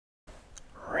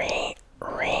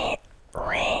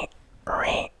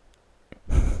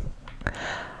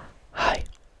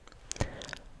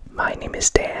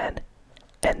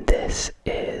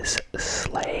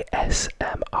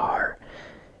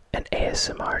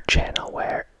SLAYsmr channel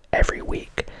where every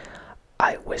week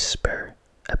I whisper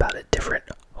about a different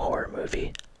horror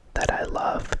movie that I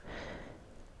love.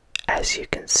 As you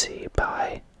can see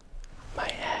by my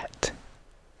hat,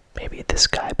 maybe this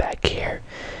guy back here,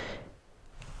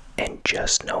 and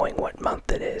just knowing what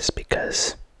month it is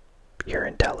because you're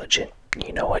intelligent,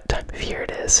 you know what time of year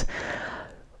it is.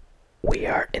 We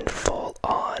are in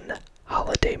full-on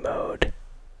holiday mode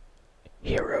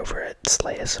here over at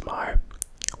SLAYsmr,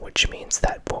 which means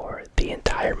that for the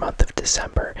entire month of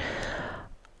December,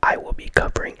 I will be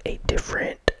covering a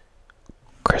different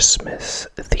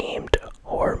Christmas-themed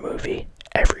horror movie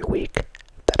every week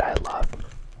that I love.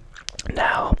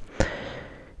 Now,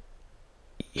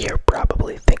 you're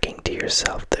probably thinking to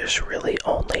yourself, there's really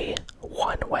only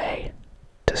one way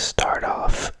to start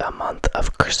off a month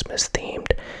of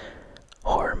Christmas-themed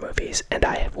horror movies, and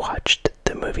I have watched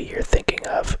the movie you're thinking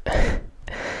of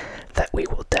that we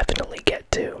will definitely get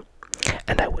to,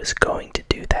 and I was going to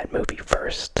do that movie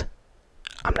first.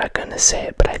 I'm not going to say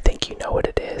it, but I think you know what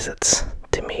it is. It's,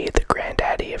 to me, the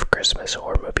granddaddy of Christmas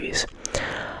horror movies.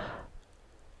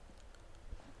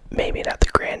 Maybe not the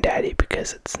granddaddy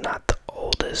because it's not the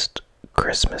oldest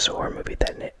Christmas horror movie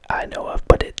that I know of,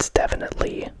 but it's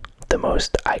definitely the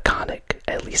most iconic,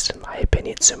 at least in my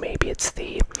opinion, so maybe it's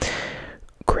the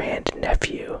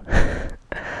grandnephew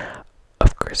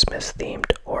of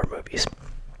Christmas-themed horror movies.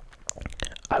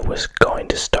 I was going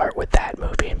to start with that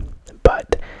movie,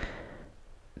 but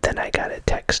then I got a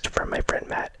text from my friend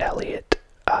Matt Elliott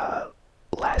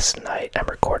last night. I'm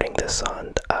recording this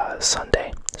on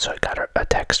Sunday, so I got a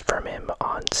text from him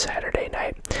on Saturday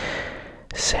night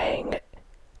saying,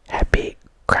 "Happy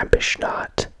Krampus.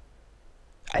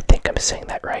 I think I'm saying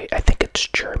that right. I think it's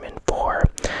German for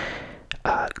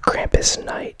Krampus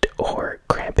night or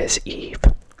Krampus Eve."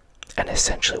 And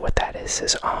essentially what that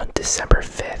is on December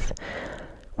 5th,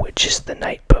 which is the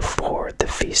night before the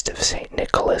Feast of St.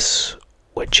 Nicholas,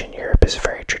 which in Europe is a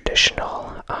very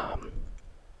traditional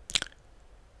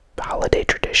holiday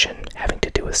tradition having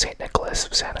to do with St. Nicholas,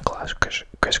 Santa Claus,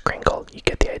 Kris Kringle, you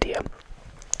get the idea.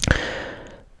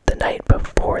 The night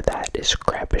before that is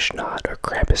Krampus or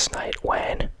Krampus night,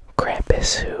 when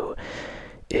Krampus, who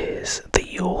is the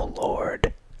Yule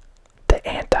Lord, the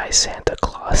anti-Santa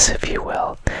Claus, if you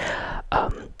will,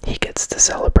 he gets to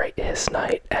celebrate his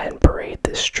night and parade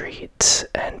the streets,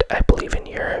 and I believe in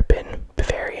Europe and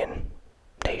Bavarian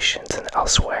nations and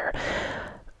elsewhere,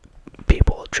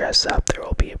 people will dress up, there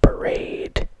will be a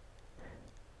parade.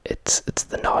 It's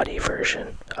the naughty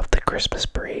version of the Christmas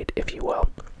parade, if you will.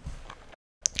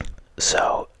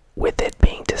 So, with it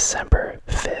being December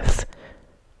 5th,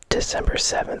 December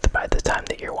 7th by the time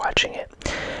that you're watching it,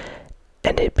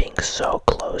 and it being so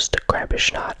close to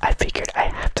Krampus, I figured I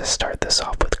have to start this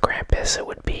off with Krampus. It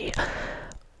would be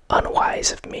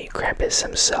unwise of me. Krampus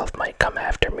himself might come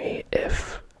after me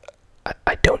if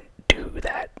I don't do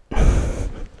that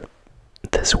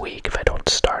this week, if I don't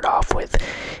start off with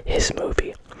his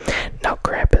movie. Now,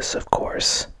 Krampus, of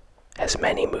course, has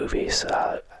many movies.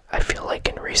 I feel like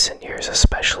in recent years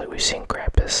especially, we've seen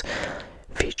Krampus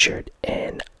featured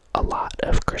in a lot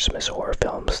of Christmas horror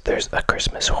films. There's A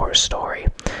Christmas Horror Story.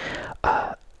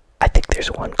 I think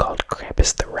there's one called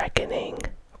Krampus the Reckoning,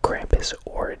 Krampus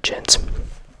Origins.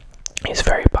 He's a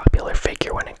very popular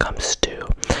figure when it comes to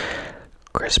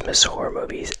Christmas horror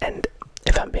movies, and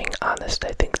if I'm being honest,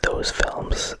 I think those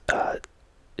films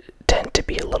tend to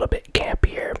be a little bit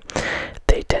campier.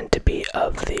 They tend to be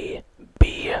of the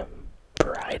B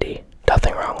variety.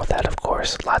 Nothing wrong with that, of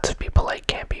course. Lots of people like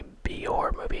campy B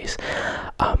horror movies.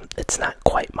 It's not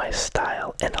quite my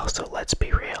style, and also, let's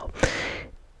be real,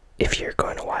 if you're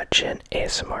going to watch an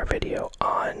ASMR video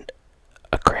on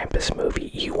a Krampus movie,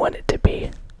 you want it to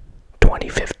be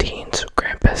 2015's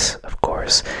Krampus, of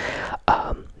course.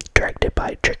 Directed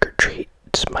by Trick or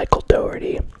Treat's Michael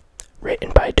Dougherty,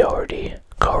 written by Dougherty,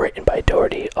 co-written by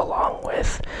Dougherty, along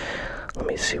with, let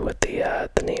me see what the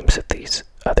names of these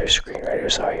other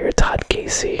screenwriters are here, Todd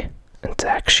Casey and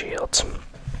Zach Shields.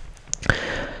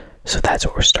 So that's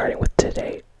what we're starting with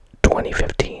today,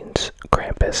 2015's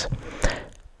Krampus.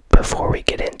 Before we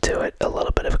get into it, a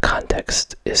little bit of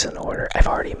context is in order. I've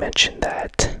already mentioned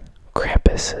that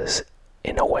Krampus is,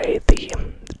 in a way, the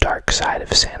dark side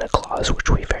of Santa Claus, which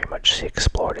we very much see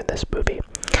explored in this movie.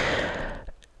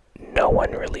 No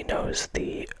one really knows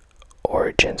the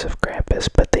origins of Krampus,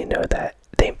 but they know that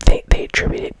they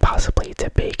attribute it possibly to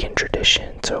pagan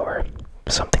traditions or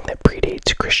something that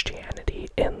predates Christianity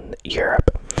in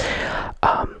Europe.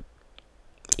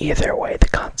 Either way, the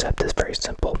concept is very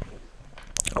simple.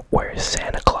 Where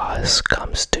Santa Claus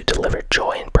comes to deliver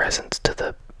joy and presents to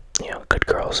the good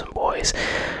girls and boys.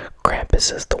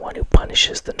 Krampus is the one who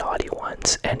punishes the naughty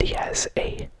ones, and he has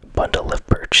a bundle of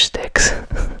birch sticks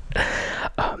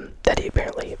that he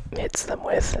apparently hits them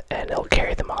with, and he'll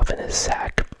carry them off in his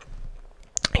sack.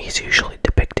 He's usually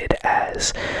depicted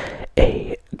as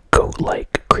a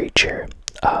goat-like creature.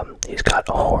 He's got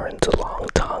horns, a long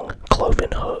tongue,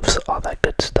 cloven hooves, all that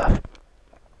good stuff.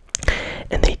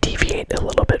 And they deviate a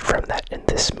little bit from that in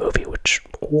this movie, which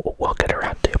we'll get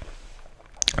around to.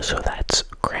 So that's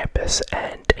Krampus,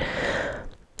 and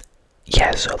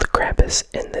yeah, so the Krampus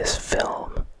in this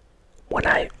film, when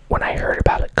I heard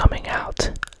about it coming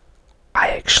out, I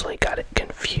actually got it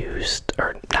confused,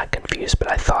 or not confused,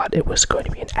 but I thought it was going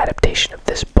to be an adaptation of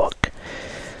this book.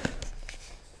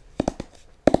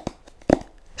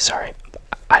 Sorry,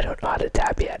 I don't know how to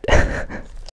tap yet.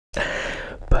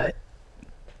 But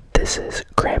this is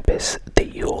Krampus the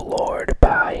Yule Lord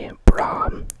by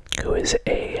Bram, who is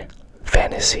a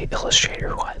fantasy illustrator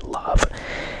who I love.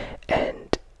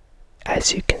 And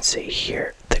as you can see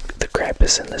here, the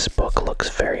Krampus in this book looks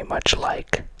very much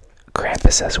like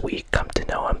Krampus as we come to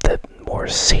know him, the more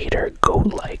satyr,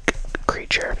 goat-like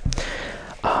creature.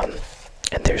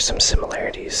 And there's some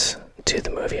similarities to the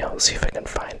movie. I'll see if I can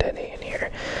find any in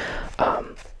here.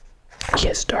 He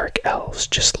has dark elves,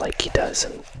 just like he does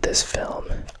in this film.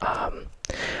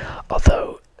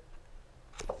 Although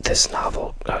this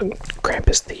novel,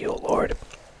 Krampus the Yule Lord,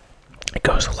 it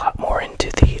goes a lot more into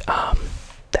the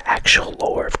actual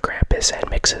lore of Krampus and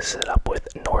mixes it up with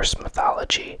Norse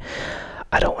mythology.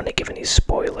 I don't want to give any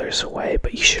spoilers away,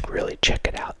 but you should really check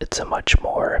it out. It's a much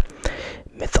more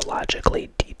mythologically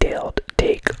detailed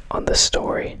take on the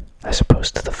story as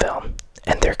opposed to the film.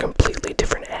 And they're completely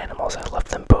different animals. I love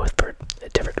them both for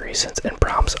different reasons. And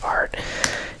Bram's art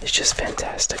is just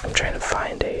fantastic. I'm trying to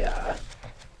find a,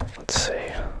 let's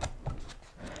see.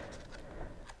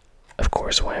 Of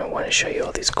course, when I want to show you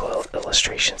all these cool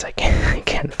illustrations, I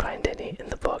can't find any in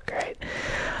the book, right?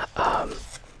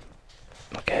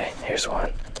 Okay, here's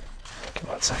one. Give me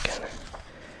 1 second.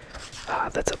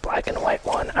 That's a black and white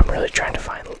one. I'm really trying to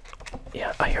find,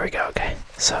 yeah, oh, here we go, okay.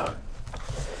 So,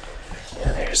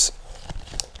 yeah,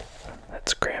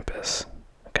 that's Krampus,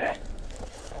 okay.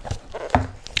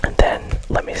 And then,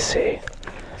 let me see.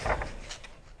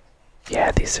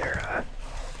 Yeah, these are,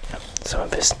 some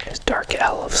of his dark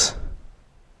elves.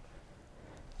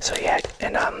 So yeah,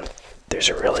 and there's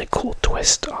a really cool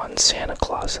twist on Santa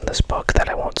Claus in this book that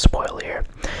I won't spoil here.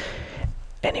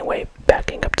 Anyway,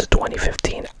 backing up to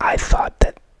 2015, I thought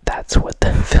that that's what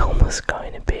the film was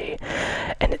going to be,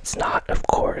 and it's not, of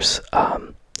course.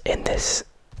 In this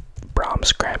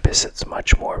Bram's Krampus, it's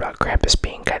much more about Krampus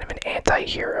being kind of an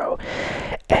anti-hero,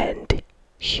 and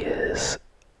he is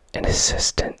an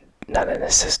assistant, not an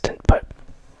assistant, but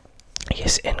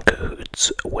he's in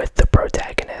cahoots with the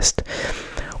protagonist,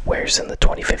 whereas in the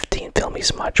 2015 film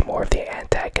he's much more of the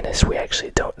antagonist. We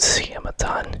actually don't see him a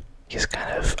ton. He's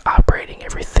kind of operating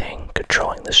everything,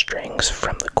 controlling the strings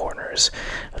from the corners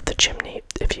of the chimney,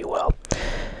 if you will.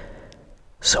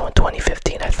 So in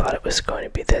 2015 I thought it was going to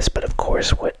be this, but of course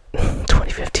what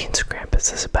 2015's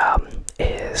Krampus is about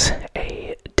is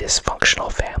a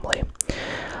dysfunctional family.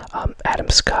 Adam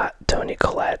Scott, Toni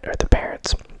Collette are the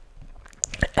parents.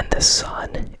 And the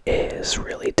son is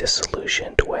really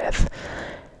disillusioned with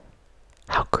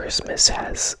how Christmas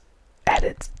has had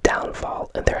its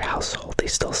downfall in their household. They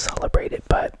still celebrate it,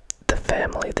 but the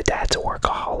family, the dad's a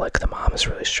workaholic, the mom is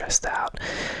really stressed out,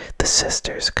 the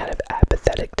sister's kind of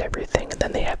apathetic to everything, and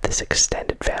then they have this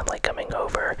extended family coming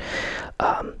over,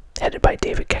 headed by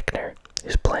David Koechner,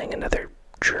 who's playing another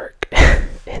jerk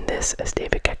in this, as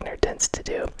David Koechner tends to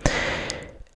do.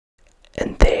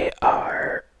 And they're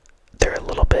a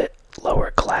little bit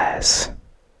lower class.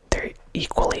 They're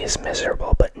equally as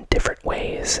miserable, but in different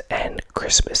ways, and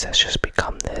Christmas has just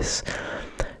become this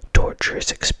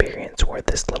torturous experience where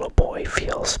this little boy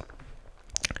feels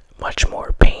much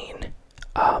more pain,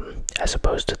 as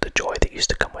opposed to the joy that used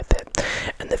to come with it.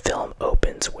 And the film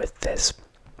opens with this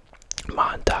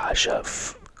montage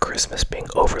of Christmas being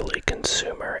overly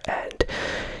consumer and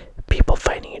people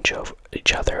fighting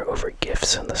each other over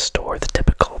gifts in the store, the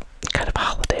typical kind of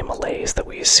holiday malaise that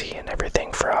we see in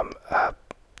everything from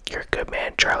You're a Good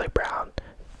Man, Charlie Brown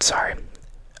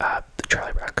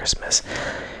Christmas,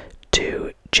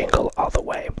 to Jingle All the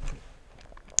Way.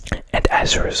 And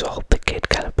as a result, the kid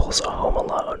kind of pulls a Home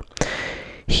Alone.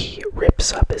 He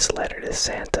rips up his letter to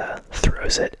Santa,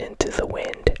 throws it into the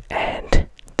wind, and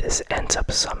this ends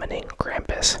up summoning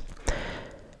Krampus,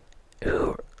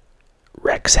 who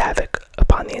wreaks havoc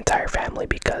upon the entire family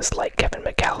because, like Kevin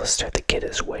McAllister, the kid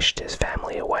has wished his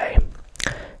family away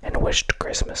and wished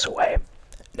Christmas away.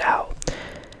 Now,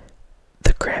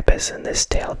 Krampus in this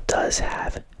tale does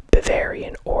have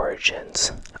Bavarian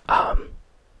origins.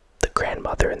 The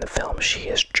grandmother in the film, she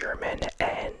is German,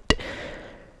 and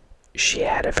she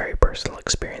had a very personal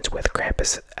experience with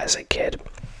Krampus as a kid.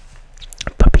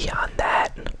 But beyond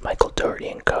that, Michael Dougherty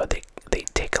and co, they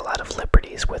take a lot of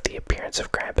liberties with the appearance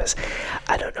of Krampus.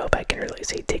 I don't know if I can really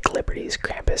say take liberties.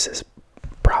 Krampus is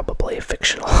probably a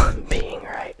fictional being,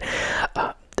 right?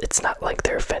 It's not like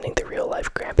they're offending the real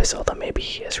life Krampus, although maybe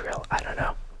he is real. I don't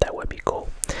know. That would be cool.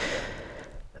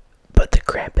 But the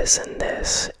Krampus in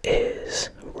this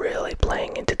is really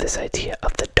playing into this idea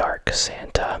of the dark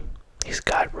Santa. He's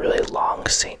got really long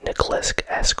St.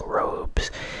 Nicholas-esque robes.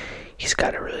 He's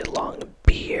got a really long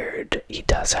beard. He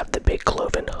does have the big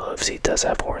cloven hooves. He does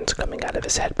have horns coming out of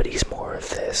his head, but he's more of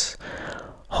this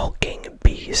hulking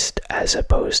beast as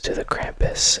opposed to the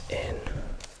Krampus in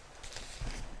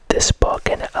this book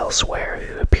and elsewhere,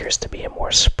 who appears to be a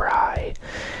more spry,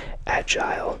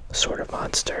 agile sort of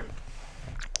monster.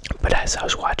 But as I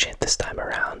was watching it this time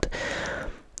around,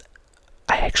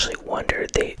 I actually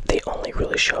wondered, they only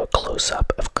really show a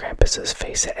close-up of Krampus's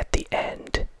face at the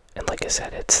end. And like I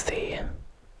said, it's the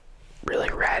really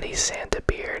ratty Santa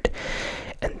beard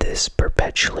and this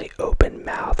perpetually open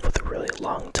mouth with a really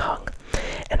long tongue.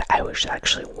 And I was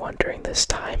actually wondering this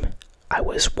time, I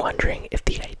was wondering if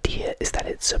the idea is that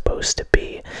it's supposed to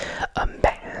be a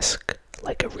mask,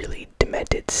 like a really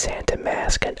demented Santa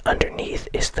mask, and underneath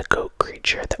is the goat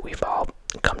creature that we've all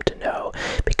come to know.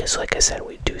 Because like I said,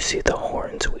 we do see the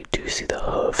horns, we do see the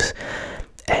hooves,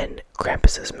 and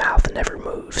Krampus's mouth never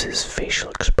moves, his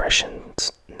facial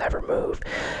expressions never move.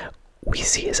 We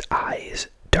see his eyes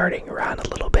darting around a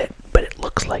little bit, but it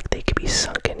looks like they could be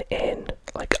sunken in,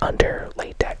 like under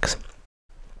latex.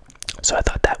 So I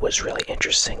thought that was really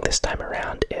interesting this time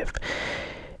around, if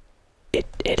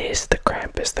it is the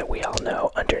Krampus that we all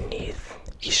know underneath.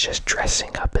 He's just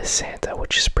dressing up as Santa,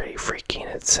 which is pretty freaky in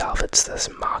itself. It's this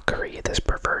mockery, this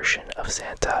perversion of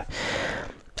Santa.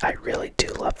 I really do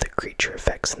love the creature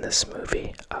effects in this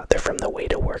movie. They're from the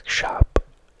Weta Workshop,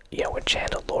 you know, which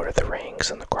handled Lord of the Rings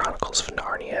and the Chronicles of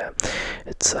Narnia.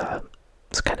 It's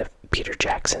kind of Peter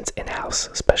Jackson's in-house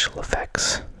special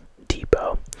effects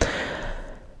depot.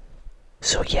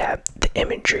 So yeah, the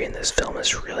imagery in this film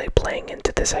is really playing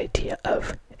into this idea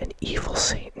of an evil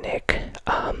Saint Nick.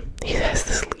 He has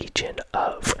this legion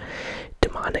of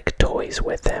demonic toys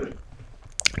with him.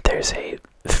 There's a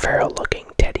feral-looking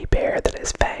teddy bear that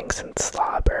has fangs and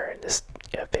slobber and is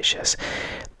vicious.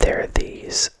 There are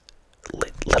these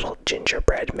little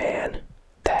gingerbread man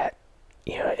that,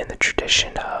 you know, in the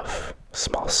tradition of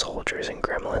small soldiers and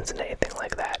gremlins and anything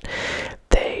like that,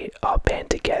 they all band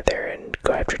together and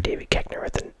go after David Koechner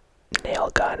with a nail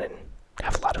gun and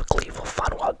have a lot of gleeful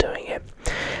fun while doing it.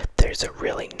 There's a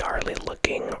really gnarly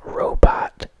looking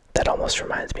robot that almost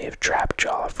reminds me of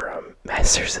Trapjaw from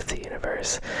Masters of the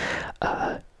Universe,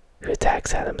 who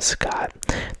attacks Adam Scott.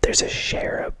 There's a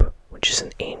cherub, which is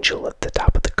an angel at the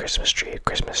top of the Christmas tree, a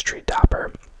Christmas tree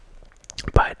topper,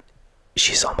 but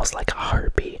she's almost like a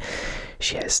harpy.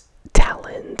 She has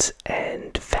talons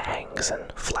and fangs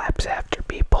and flaps after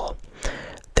people.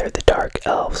 They're the dark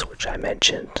elves, which I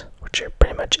mentioned, which are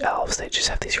pretty much elves. They just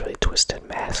have these really twisted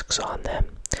masks on them.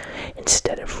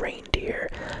 Instead of reindeer,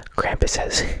 Krampus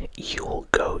has Yule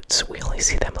goats. We only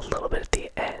see them a little bit at the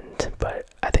end, but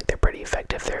I think they're pretty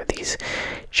effective. They're these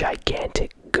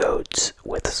gigantic goats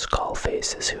with skull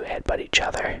faces who headbutt each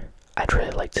other. I'd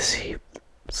really like to see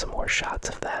some more shots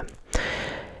of them.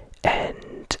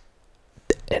 And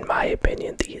in my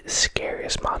opinion, the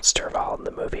scariest monster of all in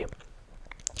the movie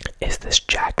is this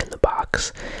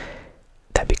Jack-in-the-Box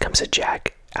that becomes a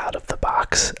Jack out of the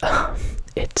box.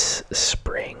 Its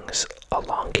springs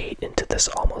elongate into this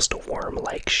almost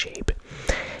worm-like shape,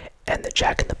 and the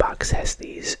Jack-in-the-Box has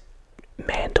these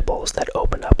mandibles that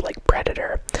open up like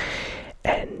Predator,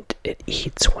 and it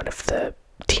eats one of the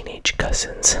teenage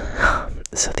cousins.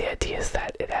 So the idea is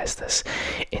that it has this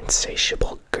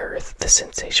insatiable girth, this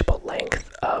insatiable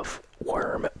length of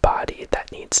worm body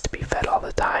that needs to be fed all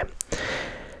the time.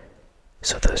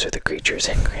 So those are the creatures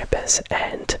in Krampus,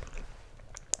 and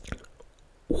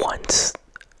once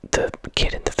the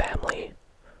kid in the family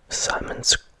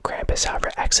summons Krampus,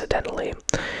 however accidentally,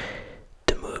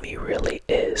 the movie really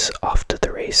is off to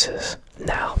the races.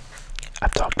 Now,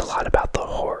 I've talked a lot about the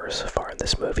horror so far in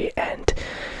this movie, and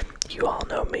you all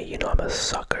know me, you know I'm a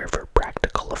sucker for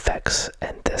practical effects,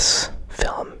 and this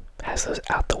film has those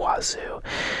out the wazoo.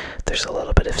 There's a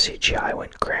little bit of CGI when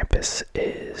Krampus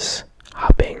is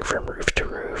hopping from roof to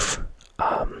roof.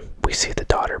 We see the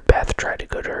daughter Beth try to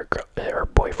go to her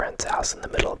boyfriend's house in the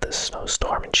middle of this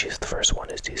snowstorm, and she's the first one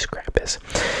who sees Krampus.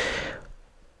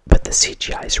 But the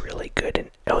CGI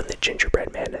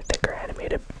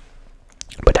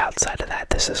outside of that,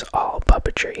 this is all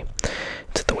puppetry.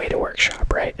 It's the Weta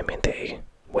Workshop, right? I mean,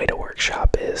 Weta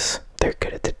Workshop they're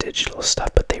good at the digital stuff,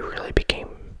 but they really became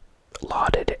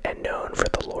lauded and known for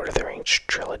the Lord of the Rings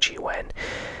trilogy when,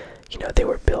 you know, they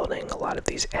were building a lot of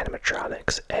these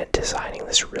animatronics and designing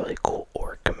this really cool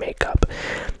orc makeup.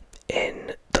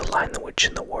 In The Lion, the Witch,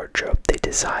 and the Wardrobe, they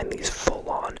designed these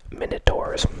full-on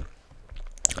minotaurs,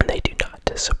 and they do not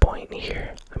disappoint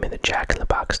here. I mean, the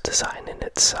Jack-in-the-Box design in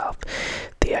itself,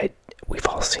 we've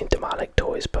all seen demonic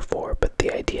toys before, but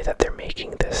the idea that they're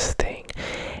making this thing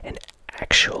an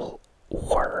actual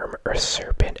worm or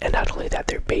serpent, and not only that,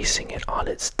 they're basing it on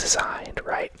its design,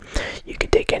 right? You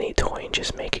could take any toy and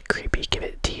just make it creepy, give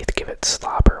it teeth, give it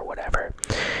slobber or whatever,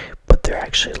 but they're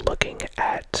actually looking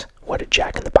at what a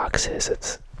Jack-in-the-Box is.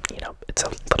 It's, you know, it's a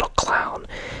little clown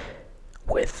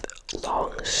with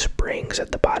long springs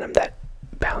at the bottom that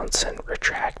bounce and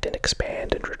retract and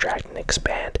expand and retract and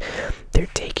expand. They're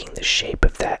taking the shape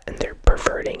of that and they're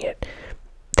perverting it.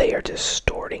 They are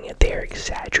distorting it. They are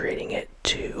exaggerating it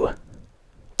to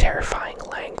terrifying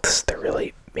lengths. They're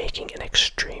really making an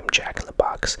extreme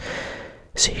Jack-in-the-Box.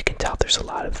 So you can tell there's a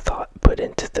lot of thought put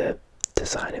into the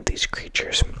design of these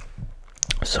creatures.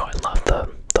 So I love the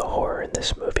horror in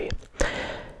this movie.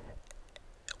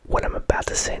 What I'm about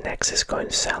to say next is going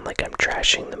to sound like I'm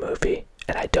trashing the movie,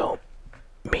 and I don't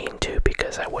mean to,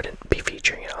 because I wouldn't be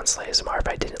featuring it on SLAYsmr if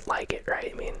I didn't like it,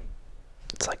 right? I mean,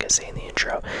 it's like I say in the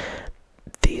intro,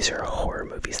 these are horror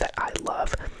movies that I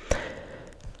love.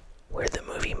 Where the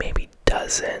movie maybe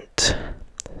doesn't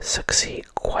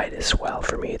succeed quite as well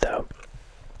for me, though,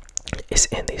 is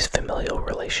in these familial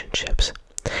relationships.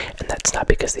 And that's not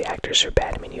because the actors are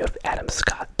bad. I mean, you have Adam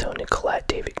Scott, Toni Collette,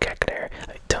 David Koechner.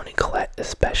 Toni Collette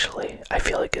especially, I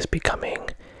feel like is becoming,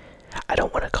 I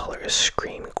don't want to call her a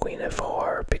scream queen of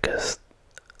horror, because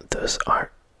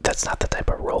that's not the type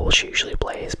of role she usually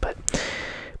plays, but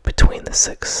between The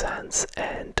Sixth Sense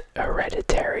and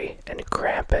Hereditary and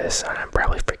Krampus, and I'm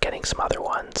probably forgetting some other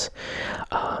ones,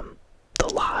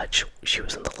 The Lodge, she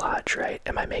was in The Lodge, right?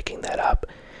 Am I making that up?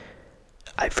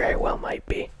 I very well might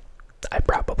be. I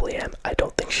probably am. I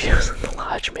don't think she was in The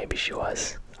Lodge. Maybe she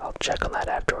was. I'll check on that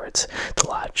afterwards. The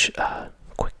Lodge,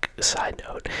 quick side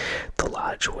note, The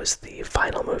Lodge was the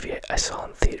final movie I saw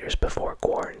in theaters before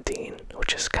quarantine,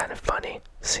 which is kind of funny,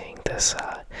 seeing this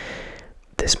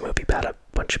movie about a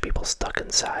bunch of people stuck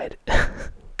inside,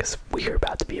 because we are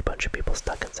about to be a bunch of people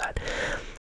stuck inside.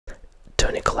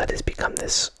 Toni Collette has become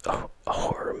this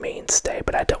horror mainstay,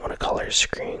 but I don't want to call her a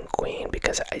scream queen,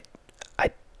 because I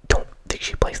don't think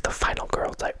she plays the final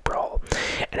girl type role,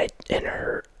 and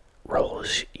her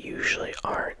roles usually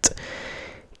aren't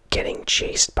getting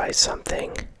chased by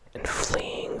something and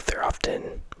fleeing. They're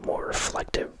often more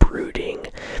reflective, brooding,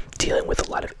 dealing with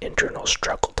a lot of internal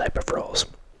struggle type of roles,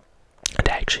 and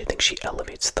I actually think she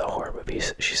elevates the horror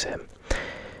movies she's in.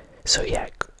 So yeah,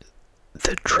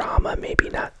 the drama maybe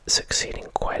not succeeding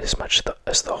quite as much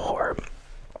as the horror.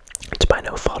 It's by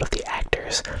no fault of the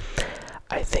actors.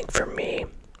 I think for me,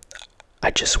 I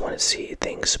just want to see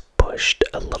things pushed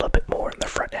a little bit more in the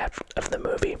front half of the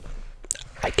movie.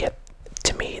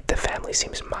 To me, the family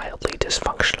seems mildly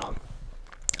dysfunctional.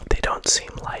 They don't seem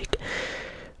like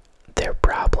their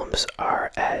problems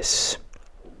are as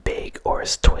big or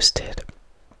as twisted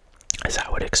as I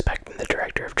would expect from the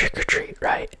director of Trick or Treat,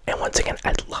 right? And once again,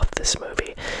 I love this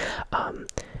movie.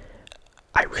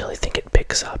 I really think it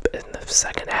picks up in the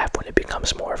second half when it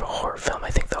becomes more of a horror film.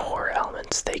 I think the horror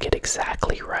elements, they get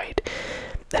exactly right.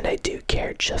 And I do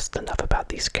care just enough about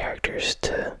these characters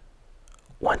to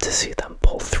want to see them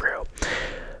pull through.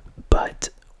 But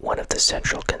one of the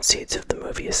central conceits of the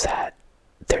movie is that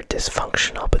they're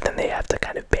dysfunctional, but then they have to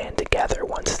kind of band together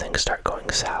once things start going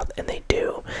south, and they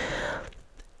do.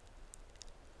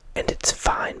 And it's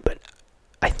fine, but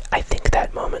I think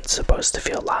that moment's supposed to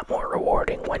feel a lot more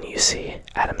rewarding when you see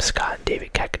Adam Scott and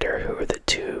David Koechner, who are the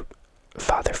two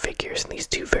father figures in these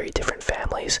two very different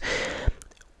families.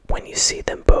 When you see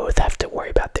them both have to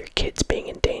worry about their kids being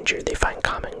in danger, they find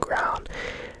common ground.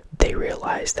 They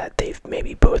realize that they've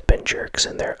maybe both been jerks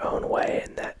in their own way,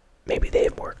 and that maybe they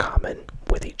have more common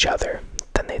with each other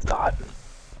than they thought.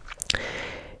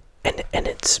 And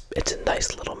it's a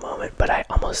nice little moment, but I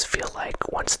almost feel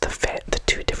like once the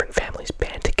two different families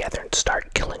band together and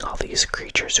start killing all these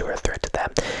creatures who are a threat to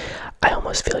them, I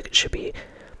almost feel like it should be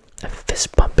a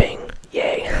fist pumping,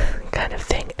 yay, kind of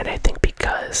thing. And I think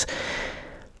because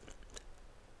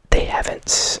they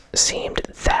haven't seemed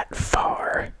that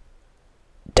far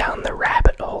down the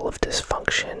rabbit hole of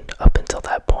dysfunction up until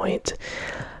that point,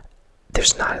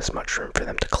 there's not as much room for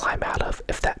them to climb out of,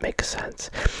 if that makes sense.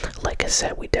 Like I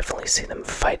said, we definitely see them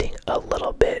fighting a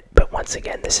little bit, but once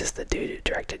again, this is the dude who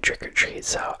directed Trick or Treat,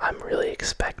 so I'm really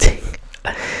expecting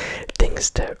things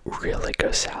to really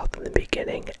go south in the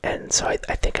beginning. And so I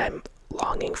think I'm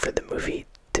longing for the movie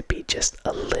to be just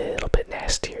a little bit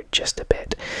nastier, just a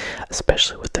bit,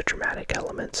 especially with the dramatic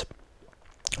elements.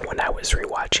 When I was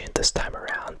rewatching it this time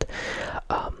around,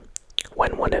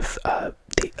 when one of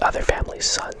the other family's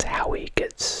sons, Howie,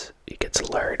 gets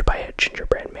lured by a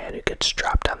gingerbread man who gets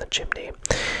dropped down the chimney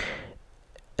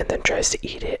and then tries to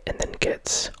eat it and then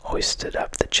gets hoisted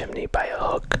up the chimney by a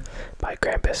hook by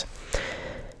Krampus.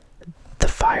 The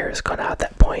fire has gone out at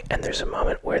that point, and there's a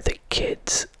moment where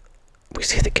we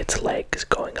see the kid's legs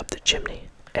going up the chimney,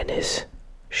 and his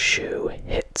shoe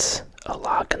hits a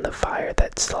log in the fire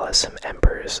that still has some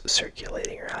embers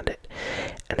circulating around it.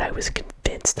 And I was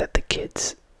convinced that the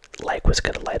kid's leg was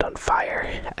going to light on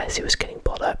fire as he was getting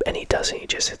pulled up, and he doesn't. He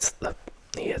just hits the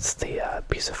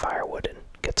piece of firewood and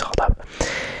gets hauled up.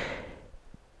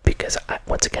 Because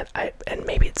once again, and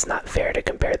maybe it's not fair to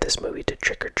compare this movie to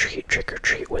Trick or Treat. Trick or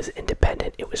Treat was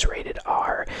independent. It was rated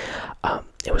R.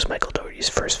 It was Michael Dougherty's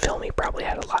first film. He probably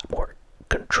had a lot more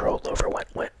control over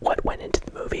what went into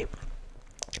the movie.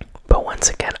 But once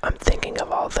again, I'm thinking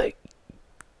of all the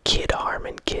kid harm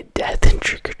and kid death in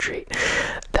Trick or Treat.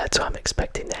 That's what I'm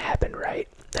expecting to happen, right?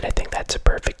 And I think that's a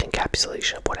perfect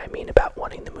encapsulation of what I mean about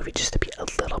wanting the movie just to be a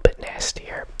little bit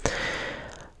nastier.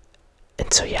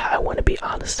 And so yeah, I want to be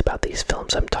honest about these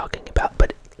films I'm talking about,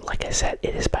 but like I said,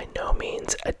 it is by no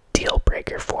means a deal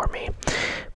breaker for me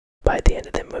by the end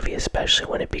of the movie, especially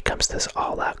when it becomes this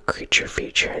all-out creature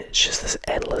feature and it's just this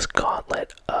endless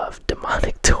gauntlet of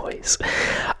demonic toys.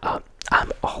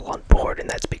 I'm all on board, and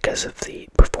that's because of the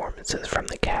performances from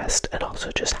the cast and also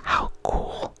just how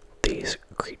cool these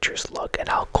creatures look and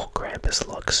how cool Krampus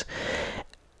looks.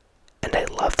 And I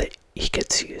love that he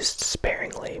gets used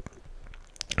sparingly.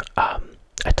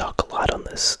 I talk a lot on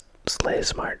this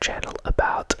SLAYsmr channel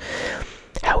about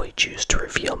how we choose to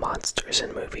reveal monsters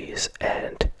in movies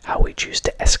and how we choose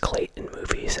to escalate in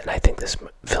movies, and I think this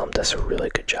film does a really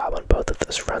good job on both of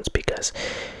those fronts, because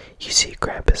you see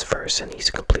Krampus first and he's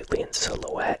completely in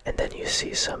silhouette, and then you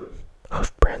see some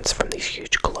hoof prints from these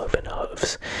huge cloven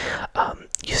hooves.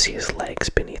 You see his legs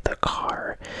beneath a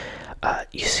car.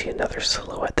 You see another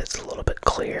silhouette that's a little bit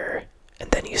clearer. And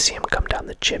then you see him come down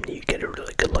the chimney. You get a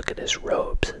really good look at his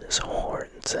robes and his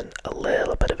horns and a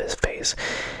little bit of his face.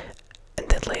 And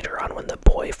then later on, when the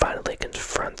boy finally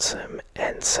confronts him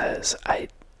and says, I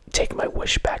take my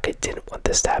wish back, I didn't want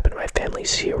this to happen to my family, you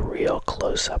see a real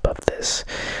close-up of this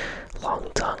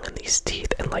long tongue and these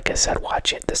teeth. And like I said,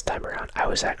 watching it this time around, I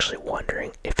was actually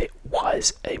wondering if it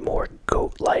was a more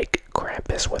goat-like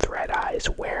Krampus with red eyes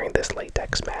wearing this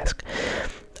latex mask.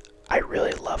 I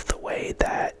really love the way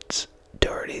that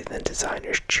Dougherty, the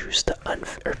designers, chose to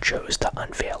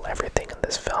unveil everything in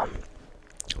this film.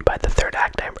 By the third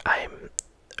act, I'm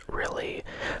really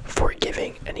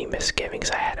forgiving any misgivings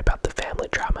I had about the family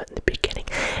drama in the beginning.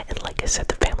 And like I said,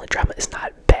 the family drama is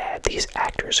not bad. These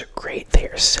actors are great. They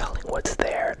are selling what's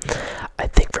there. I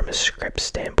think from a script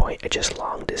standpoint, I just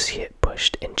long to see it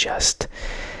pushed in just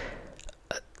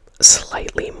a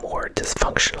slightly more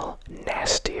dysfunctional,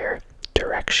 nastier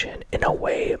direction. In a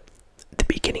way, the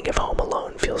beginning of Home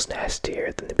Alone feels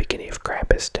nastier than the beginning of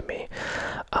Krampus to me.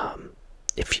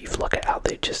 If you look at how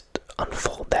they just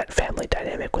unfold that family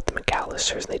dynamic with the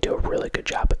McAllisters, and they do a really good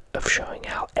job of showing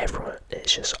how everyone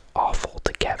is just awful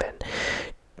to Kevin.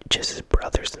 Just his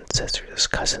brothers and sisters, his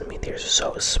cousin, I mean, they're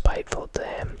so spiteful to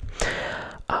him.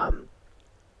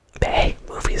 But hey,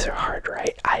 movies are hard,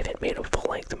 right? I haven't made a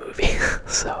full-length movie,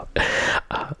 so,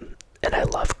 and I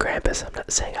love Krampus. I'm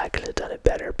not saying I could have done it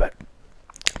better, but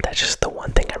that's just the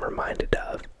one thing I'm reminded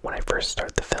of when I first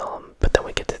start the film. But then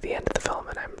we get to the end of the film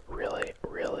and I'm really,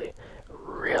 really,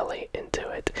 really into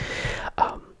it.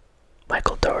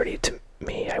 Michael Dougherty, to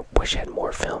me, I wish he had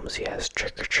more films. He has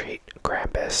Trick or Treat,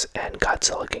 Krampus, and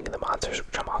Godzilla King of the Monsters,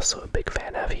 which I'm also a big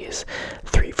fan of. He's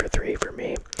 3 for 3 for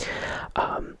me.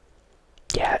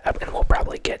 Yeah, and we'll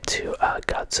probably get to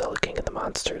Godzilla King of the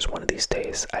Monsters one of these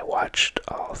days. I watched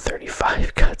all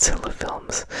 35 Godzilla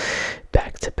films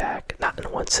back to back, not in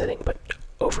one sitting, but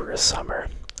over a summer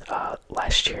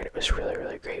last year, and it was really,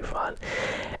 really great fun.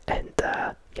 And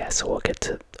yeah, so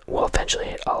we'll eventually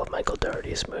hit all of Michael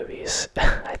Dougherty's movies.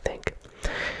 I think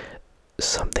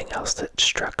something else that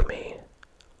struck me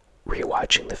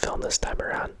rewatching the film this time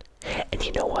around, and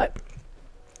you know what?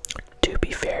 To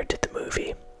be fair to the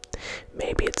movie,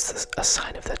 maybe it's a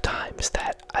sign of the times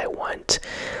that I want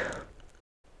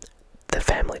the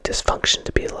family dysfunction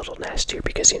to be a little nastier,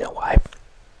 because you know why?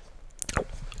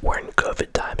 we're in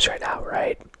COVID times right now,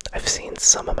 right? I've seen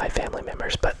some of my family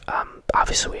members, but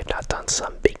obviously we have not done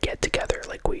some big get-together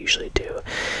like we usually do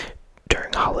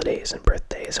during holidays and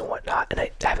birthdays and whatnot, and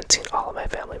I haven't seen all of my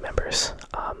family members.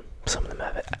 Some of them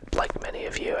haven't, like many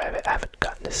of you, I haven't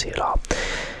gotten to see it all.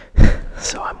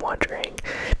 So I'm wondering,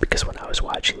 because when I was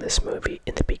watching this movie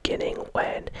in the beginning,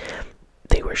 when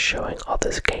they were showing all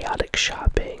this chaotic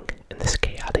shopping and this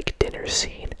chaotic dinner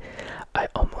scene, I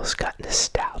almost got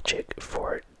nostalgic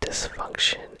for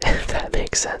dysfunction, if that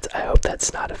makes sense. I hope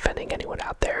that's not offending anyone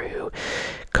out there who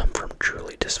come from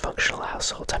truly dysfunctional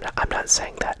households. I'm not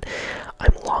saying that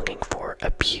I'm longing for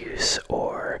abuse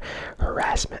or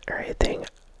harassment or anything.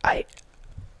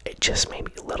 It just made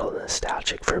me a little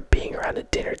nostalgic for being around a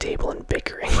dinner table and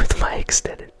bickering with my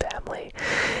extended family,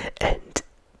 and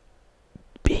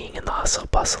being in the hustle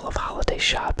bustle of holiday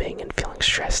shopping and feeling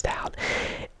stressed out.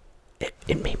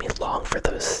 It made me long for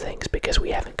those things because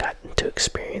we haven't gotten to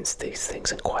experience these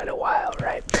things in quite a while,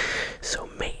 right? So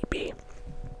maybe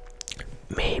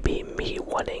me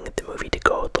wanting the movie to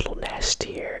go a little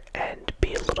nastier and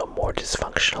be a little more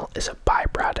dysfunctional is a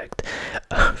byproduct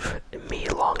of me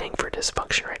longing for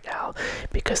dysfunction right now,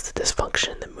 because the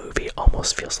dysfunction in the movie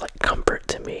almost feels like comfort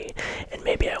to me, and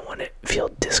maybe I want to feel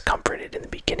discomforted in the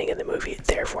beginning of the movie,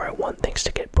 therefore I want things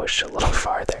to get pushed a little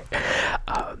farther.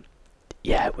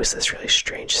 Yeah, it was this really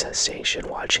strange sensation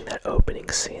watching that opening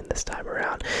scene this time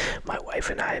around. My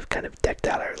wife and I have kind of decked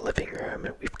out our living room,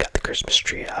 and we've got the Christmas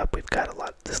tree up. We've got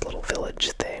this little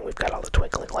village thing. We've got all the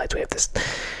twinkling lights. We have this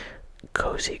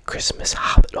cozy Christmas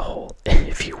hobbit hole,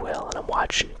 if you will, and I'm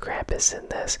watching Krampus in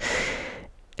this.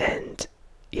 And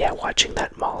yeah, watching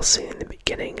that mall scene in the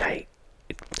beginning, I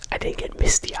didn't get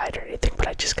misty-eyed or anything, but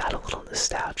I just got a little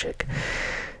nostalgic.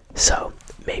 So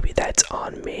maybe that's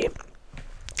on me,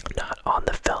 not on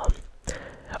the film.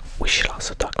 We should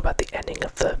also talk about the ending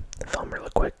of the film real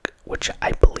quick, which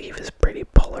I believe is pretty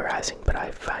polarizing, but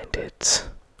I find it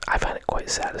quite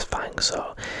satisfying.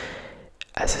 So,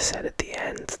 as I said at the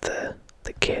end,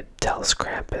 the kid tells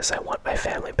Krampus, "I want my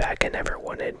family back. I never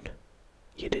wanted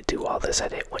you to do all this. I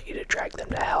didn't want you to drag them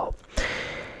to hell."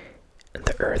 And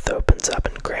the earth opens up,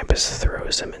 and Krampus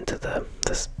throws him into the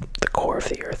core of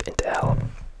the earth, into hell.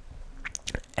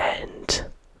 And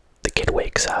the kid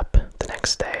wakes up the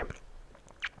next day,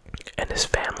 and his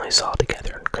family's all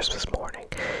together on Christmas morning,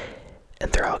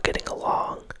 and they're all getting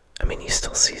along. I mean, you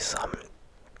still see some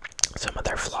of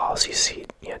their flaws. You see,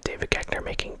 David Koechner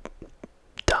making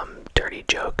dumb, dirty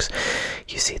jokes.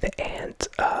 You see the aunt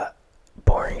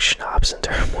pouring schnapps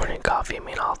into her morning coffee. I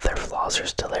mean, all of their flaws are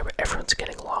still there, but everyone's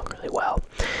getting along really well.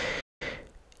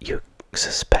 You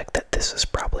suspect that this is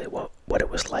probably what it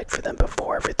was like for them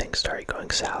before everything started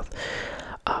going south.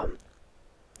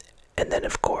 And then,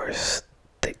 of course,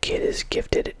 the kid is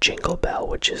gifted a jingle bell,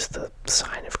 which is the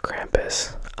sign of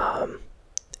Krampus.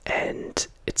 And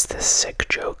it's this sick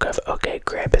joke of, okay,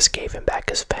 Krampus gave him back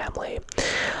his family.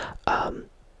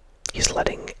 He's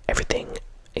letting everything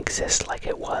exist like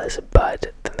it was,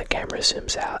 but then the camera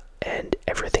zooms out and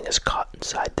everything is caught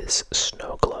inside this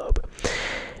snow globe.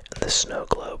 And the snow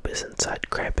globe is inside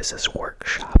Krampus's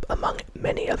workshop, among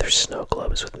many other snow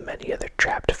globes with many other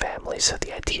trapped families. So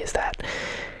the idea is that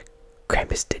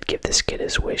Krampus did give this kid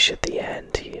his wish at the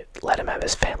end. He let him have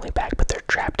his family back, but they're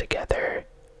trapped together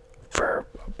for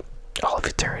all of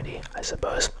eternity, I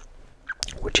suppose,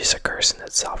 which is a curse in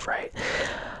itself, right?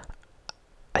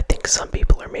 I think some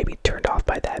people are maybe turned off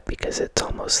by that because it's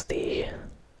almost it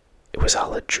was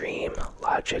all a dream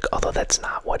logic, although that's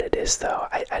not what it is, though.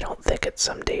 I don't think it's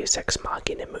some Deus Ex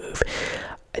Machina move.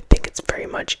 I think it's very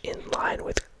much in line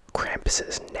with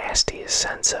Krampus's nastiest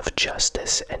sense of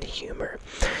justice and humor,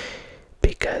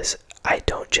 because I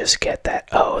don't just get that,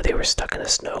 oh, they were stuck in a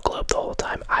snow globe the whole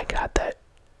time. I got that,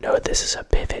 no, this is a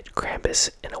pivot. Krampus,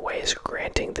 in a way, is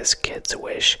granting this kid's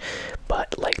wish,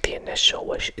 but like the initial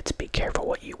wish, it's be careful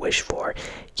what you wish for.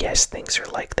 Yes, things are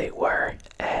like they were,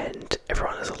 and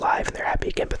everyone is alive and they're happy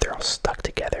again, but they're all stuck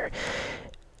together.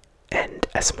 And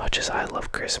as much as I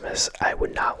love Christmas, I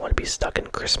would not want to be stuck in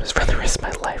Christmas for the rest of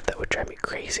my life. That would drive me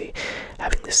crazy.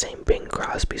 Having the same Bing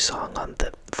Crosby song on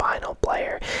the vinyl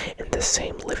player in the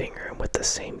same living room with the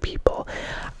same people.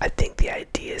 I think the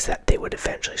idea is that they would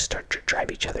eventually start to drive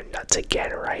each other nuts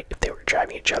again, right? If they were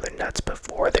driving each other nuts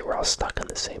before they were all stuck in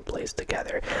the same place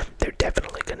together, they're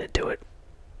definitely going to do it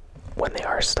when they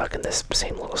are stuck in this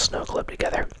same little snow globe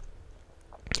together.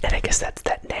 And I guess that's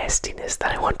that nastiness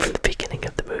that I want from the beginning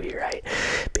of the movie, right?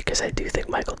 Because I do think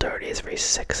Michael Dougherty has a very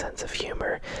sick sense of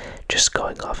humor, just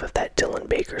going off of that Dylan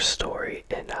Baker story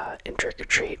in Trick or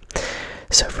Treat.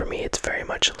 So for me, it's very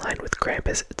much in line with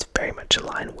Krampus. It's very much in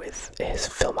line with his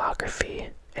filmography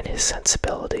and his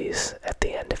sensibilities at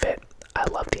the end of it. I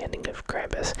love the ending of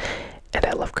Krampus, and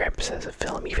I love Krampus as a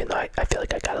film, even though I feel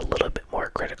like I got a little bit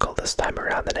more critical this time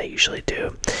around than I usually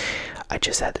do. I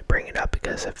just had to bring it up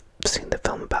because I've seen the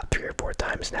film about 3 or 4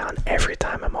 times now, and every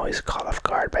time I'm always caught off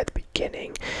guard by the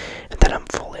beginning, and then I'm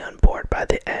fully on board by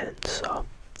the end, so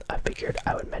I figured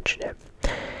I would mention it.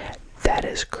 That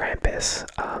is Krampus.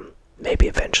 Maybe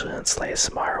eventually on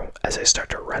SLAYsmr, as I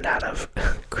start to run out of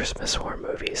Christmas horror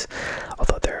movies,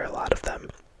 although there are a lot of them.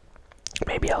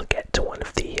 Maybe I'll get to one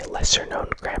of the lesser-known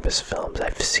Krampus films.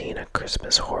 I've seen A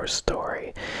Christmas Horror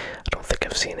Story. I don't think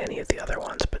I've seen any of the other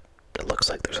ones, but it looks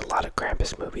like there's a lot of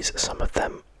Krampus movies, some of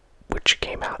them which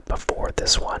came out before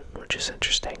this one, which is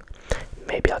interesting.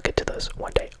 Maybe I'll get to those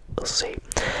one day. We'll see.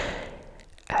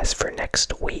 As for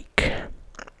next week,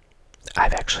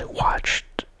 I've actually watched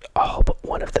all but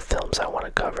one of the films I want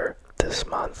to cover this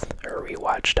month, or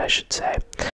rewatched, I should say.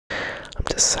 I'm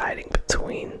deciding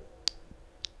between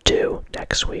 2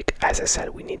 next week. As I said,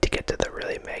 we need to get to the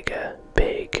really mega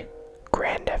big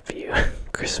grandnephew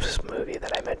Christmas movie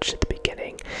that I mentioned at the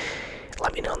beginning.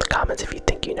 Let me know in the comments if you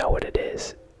think you know what it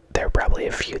is. There are probably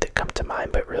a few that come to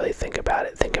mind, but really think about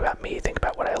it. Think about me. Think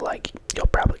about what I like. You'll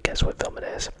probably guess what film it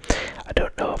is. I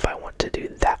don't know if I want to do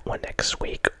that one next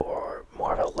week or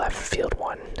more of a left field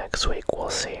one next week. We'll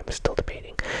see. I'm still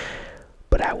debating.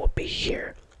 But I will be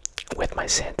here with my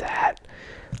Santa hat.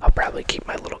 I'll probably keep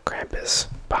my little Krampus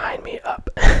behind me up.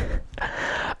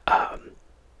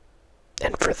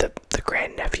 And for the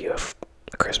grandnephew of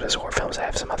Christmas horror films, I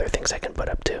have some other things I can put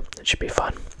up to. It should be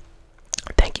fun.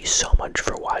 Thank you so much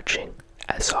for watching,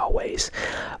 as always.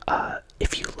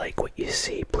 If you like what you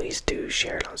see, please do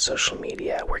share it on social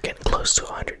media. We're getting close to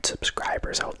 100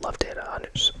 subscribers. I would love to hit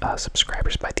 100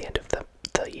 subscribers by the end of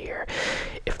the year.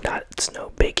 If not, it's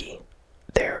no biggie.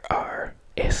 There are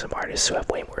ASMR artists who have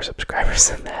way more subscribers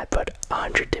than that, but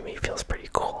 100 to me feels pretty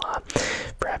cool,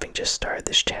 for having just started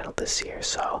this channel this year.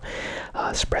 So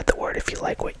spread the word if you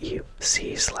like what you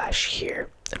see/hear.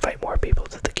 Invite more people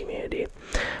to the community.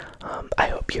 I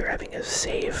hope you're having a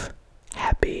safe,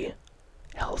 happy,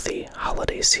 healthy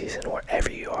holiday season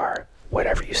wherever you are,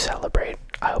 whatever you celebrate.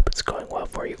 I hope it's going well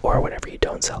for you, or whatever you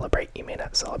don't celebrate. You may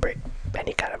not celebrate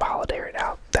any kind of holiday right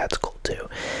now. That's cool too.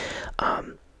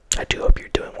 I do hope you're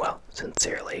doing well,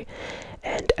 sincerely.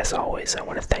 And as always, I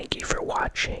want to thank you for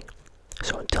watching.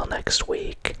 So until next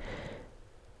week,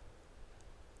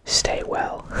 stay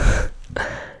well,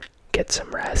 get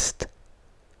some rest,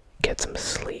 get some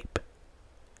sleep,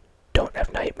 don't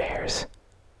have nightmares,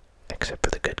 except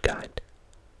for the good kind.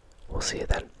 We'll see you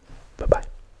then. Bye-bye.